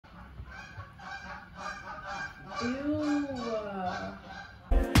Ew.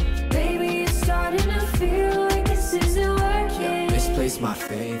 Baby, it's starting to feel like this isn't working. Misplace my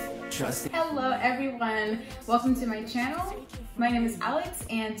faith, trust it. Hello everyone, welcome to my channel. My name is Alex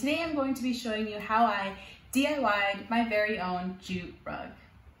and today I'm going to be showing you how I DIY'd my very own jute rug.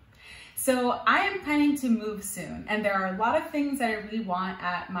 So I am planning to move soon and there are a lot of things that I really want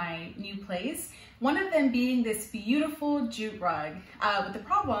at my new place. One of them being this beautiful jute rug. But the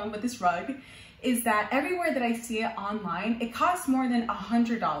problem with this rug is that everywhere that I see it online, it costs more than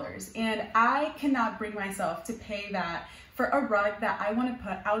 $100 and I cannot bring myself to pay that for a rug that I want to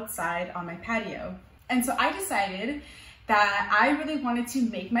put outside on my patio. And so I decided that I really wanted to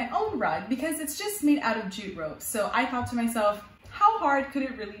make my own rug because it's just made out of jute rope. So I thought to myself, how hard could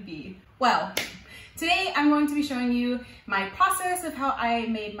it really be? Well, today I'm going to be showing you my process of how I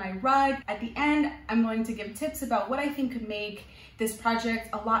made my rug. At the end, I'm going to give tips about what I think could make this project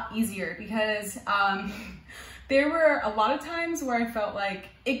a lot easier because there were a lot of times where I felt like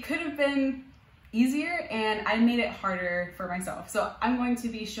it could have been easier and I made it harder for myself. So I'm going to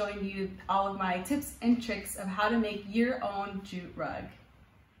be showing you all of my tips and tricks of how to make your own jute rug.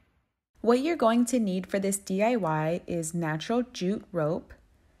 What you're going to need for this DIY is natural jute rope,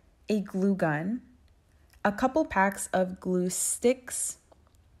 a glue gun, a couple packs of glue sticks,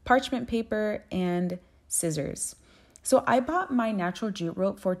 parchment paper, and scissors. So I bought my natural jute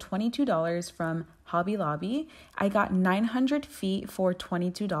rope for $22 from Hobby Lobby. I got 900 feet for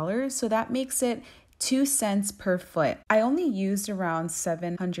 $22, so that makes it 2 cents per foot. I only used around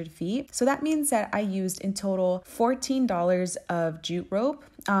 700 feet, so that means that I used in total $14 of jute rope.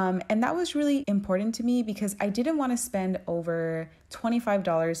 And that was really important to me because I didn't want to spend over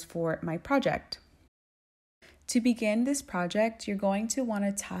 $25 for my project. To begin this project, you're going to want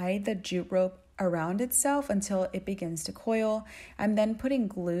to tie the jute rope around itself until it begins to coil. I'm then putting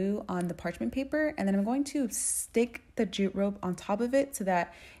glue on the parchment paper and then I'm going to stick the jute rope on top of it so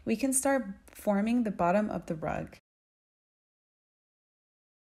that we can start forming the bottom of the rug.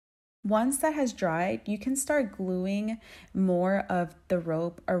 Once that has dried, you can start gluing more of the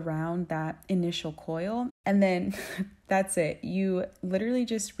rope around that initial coil. And then that's it. You literally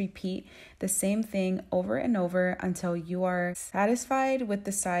just repeat the same thing over and over until you are satisfied with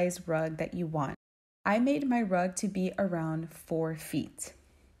the size rug that you want. I made my rug to be around 4 feet.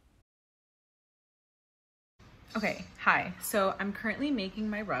 Okay, hi. So I'm currently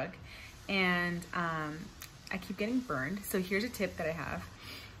making my rug and I keep getting burned. So here's a tip that I have.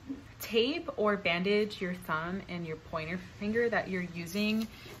 Tape or bandage your thumb and your pointer finger that you're using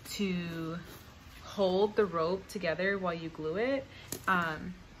to hold the rope together while you glue it,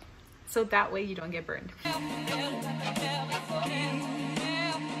 so that way you don't get burned.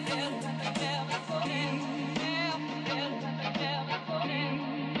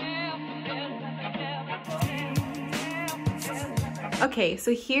 Okay,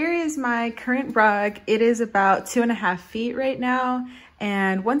 so here is my current rug. It is about 2.5 feet right now.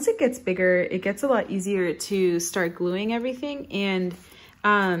 And once it gets bigger, it gets a lot easier to start gluing everything. And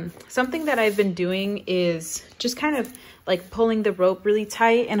something that I've been doing is just kind of like pulling the rope really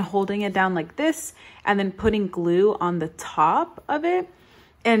tight and holding it down like this, and then putting glue on the top of it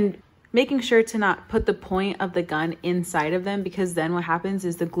and making sure to not put the point of the gun inside of them, because then what happens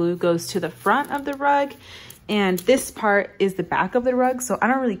is the glue goes to the front of the rug and this part is the back of the rug. So I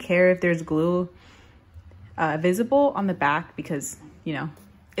don't really care if there's glue visible on the back because, you know,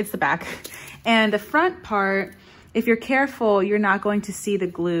 it's the back. And the front part, if you're careful, you're not going to see the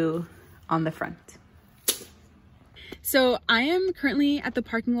glue on the front. So I am currently at the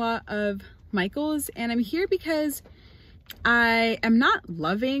parking lot of Michael's and I'm here because I am not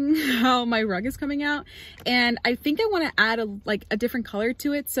loving how my rug is coming out and I think I want to add a different color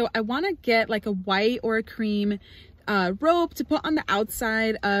to it. So I want to get like a white or a cream rope to put on the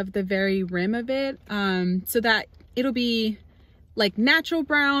outside of the very rim of it, so that it'll be like natural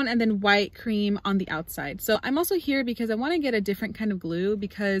brown and then white cream on the outside. So I'm also here because I want to get a different kind of glue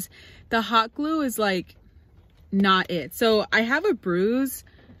because the hot glue is like not it. So I have a bruise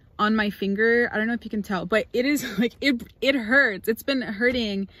on my finger. I don't know if you can tell, but it is like, it hurts. It's been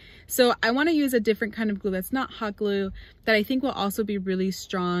hurting. So I want to use a different kind of glue that's not hot glue that I think will also be really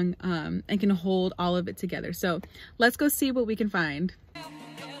strong and can hold all of it together. So let's go see what we can find.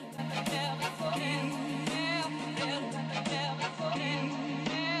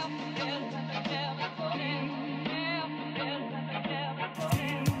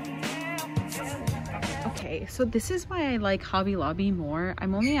 Okay, so this is why I like Hobby Lobby more.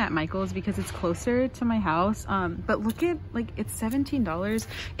 I'm only at Michael's because it's closer to my house. But look at, like, it's $17.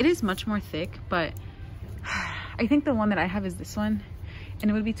 It is much more thick, but I think the one that I have is this one. And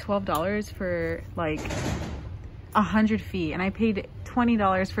it would be $12 for like 100 feet and I paid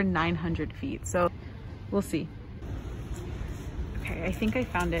 $20 for 900 feet. So we'll see. Okay, I think I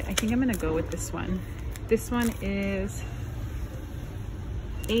found it. I think I'm gonna go with this one. This one is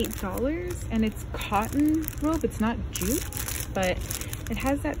 $8 and it's cotton rope. It's not jute, but it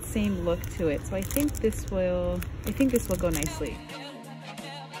has that same look to it. So I think this will go nicely.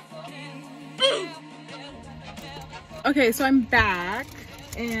 Okay, so I'm back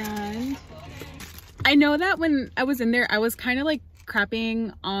and I know that when I was in there, I was kind of like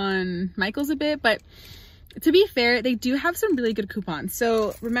crapping on Michael's a bit, but to be fair, they do have some really good coupons.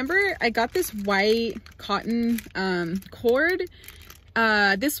 So remember, I got this white cotton cord.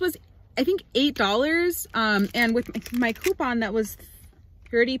 This was, I think, $8. And with my coupon, that was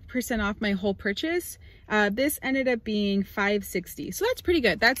 30% off my whole purchase. This ended up being $5.60. So that's pretty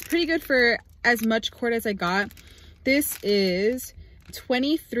good. That's pretty good for as much cord as I got. This is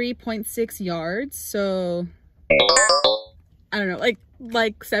 23.6 yards. So I don't know,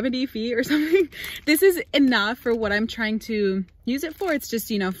 like 70 feet or something. This is enough for what I'm trying to use it for. It's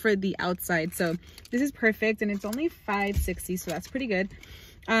just, you know, for the outside. So this is perfect and it's only $5.60, so that's pretty good.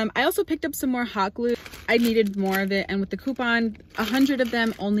 I also picked up some more hot glue. I needed more of it, and with the coupon, 100 of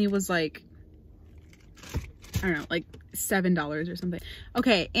them only was like, I don't know, like $7 or something.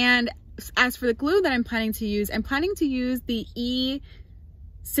 Okay, and as for the glue that I'm planning to use the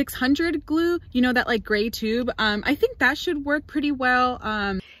E600 glue, you know, that like gray tube. I think that should work pretty well.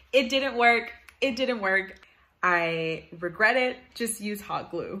 It didn't work. I regret it. Just use hot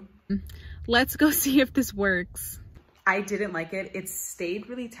glue. Let's go see if this works. I didn't like it. It stayed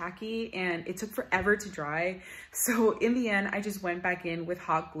really tacky and it took forever to dry. So in the end, I just went back in with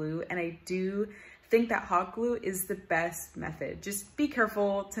hot glue, and I do think that hot glue is the best method. Just be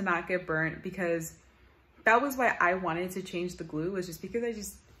careful to not get burnt, because that was why I wanted to change the glue, was just because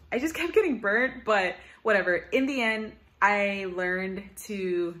I just kept getting burnt. But whatever. In the end, I learned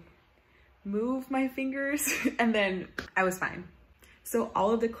to move my fingers and then I was fine. So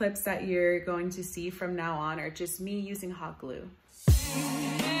all of the clips that you're going to see from now on are just me using hot glue.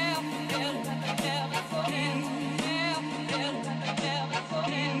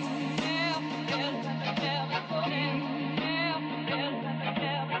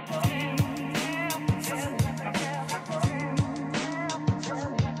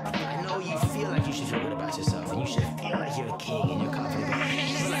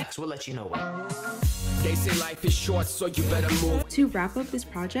 We'll let you know when. They say life is short, so you better move. To wrap up this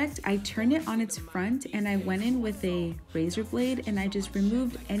project, I turned it on its front and I went in with a razor blade and I just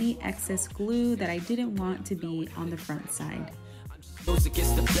removed any excess glue that I didn't want to be on the front side. Those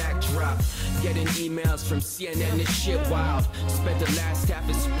against the backdrop, getting emails from CNN, this shit wild. Spent the last half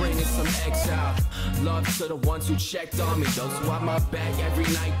of spring in some exile. Love to the ones who checked on me, those who had my back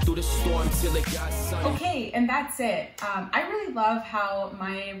every night through the storm till it got sunny. Okay, and that's it. I really love how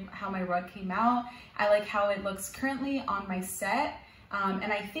my rug came out. I like how it looks currently on my set.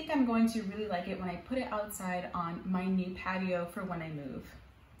 And I think I'm going to really like it when I put it outside on my new patio for when I move.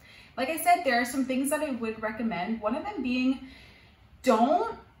 Like I said, there are some things that I would recommend. One of them being,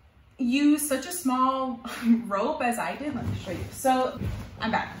 don't use such a small rope as I did. Let me show you. So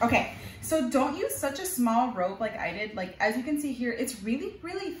I'm back. Okay. So don't use such a small rope like I did. Like, as you can see here, it's really,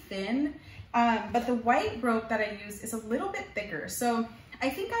 really thin. But the white rope that I use is a little bit thicker. So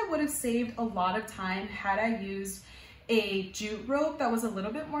I think I would have saved a lot of time had I used a jute rope that was a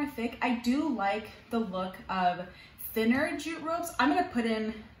little bit more thick. I do like the look of thinner jute ropes. I'm going to put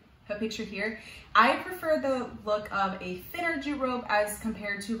in a picture here. I prefer the look of a thinner jute rope as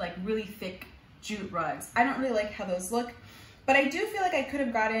compared to like really thick jute rugs. I don't really like how those look, but I do feel like I could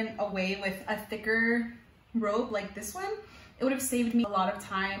have gotten away with a thicker rope like this one. It would have saved me a lot of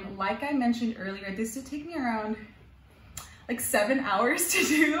time. Like I mentioned earlier, this would take me around like 7 hours to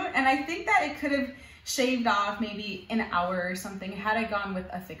do, and I think that it could have shaved off maybe an hour or something had I gone with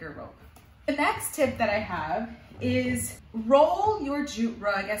a thicker rope. The next tip that I have is roll your jute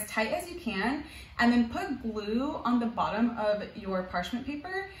rug as tight as you can and then put glue on the bottom of your parchment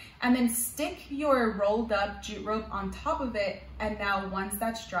paper and then stick your rolled up jute rope on top of it. And now once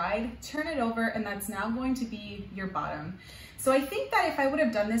that's dried, turn it over and that's now going to be your bottom. So I think that if I would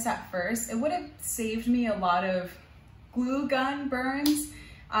have done this at first, it would have saved me a lot of glue gun burns.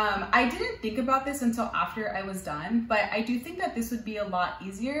 I didn't think about this until after I was done, but I do think that this would be a lot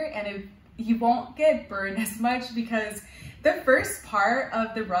easier and you won't get burned as much, because the first part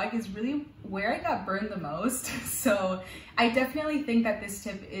of the rug is really where I got burned the most. So I definitely think that this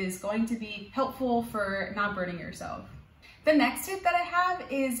tip is going to be helpful for not burning yourself. The next tip that I have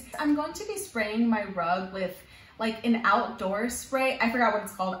is I'm going to be spraying my rug with like an outdoor spray. I forgot what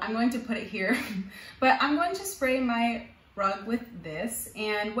it's called. I'm going to put it here, but I'm going to spray my rug with this.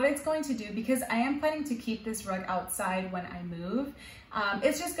 And what it's going to do, because I am planning to keep this rug outside when I move,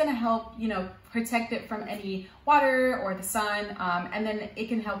 it's just going to help, you know, protect it from any water or the sun, and then it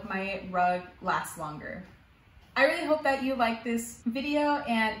can help my rug last longer. I really hope that you like this video,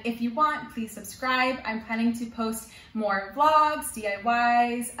 and if you want, please subscribe. I'm planning to post more vlogs,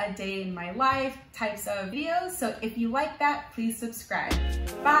 DIYs, a day in my life types of videos, so if you like that, please subscribe.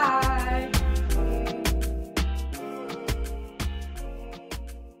 Bye!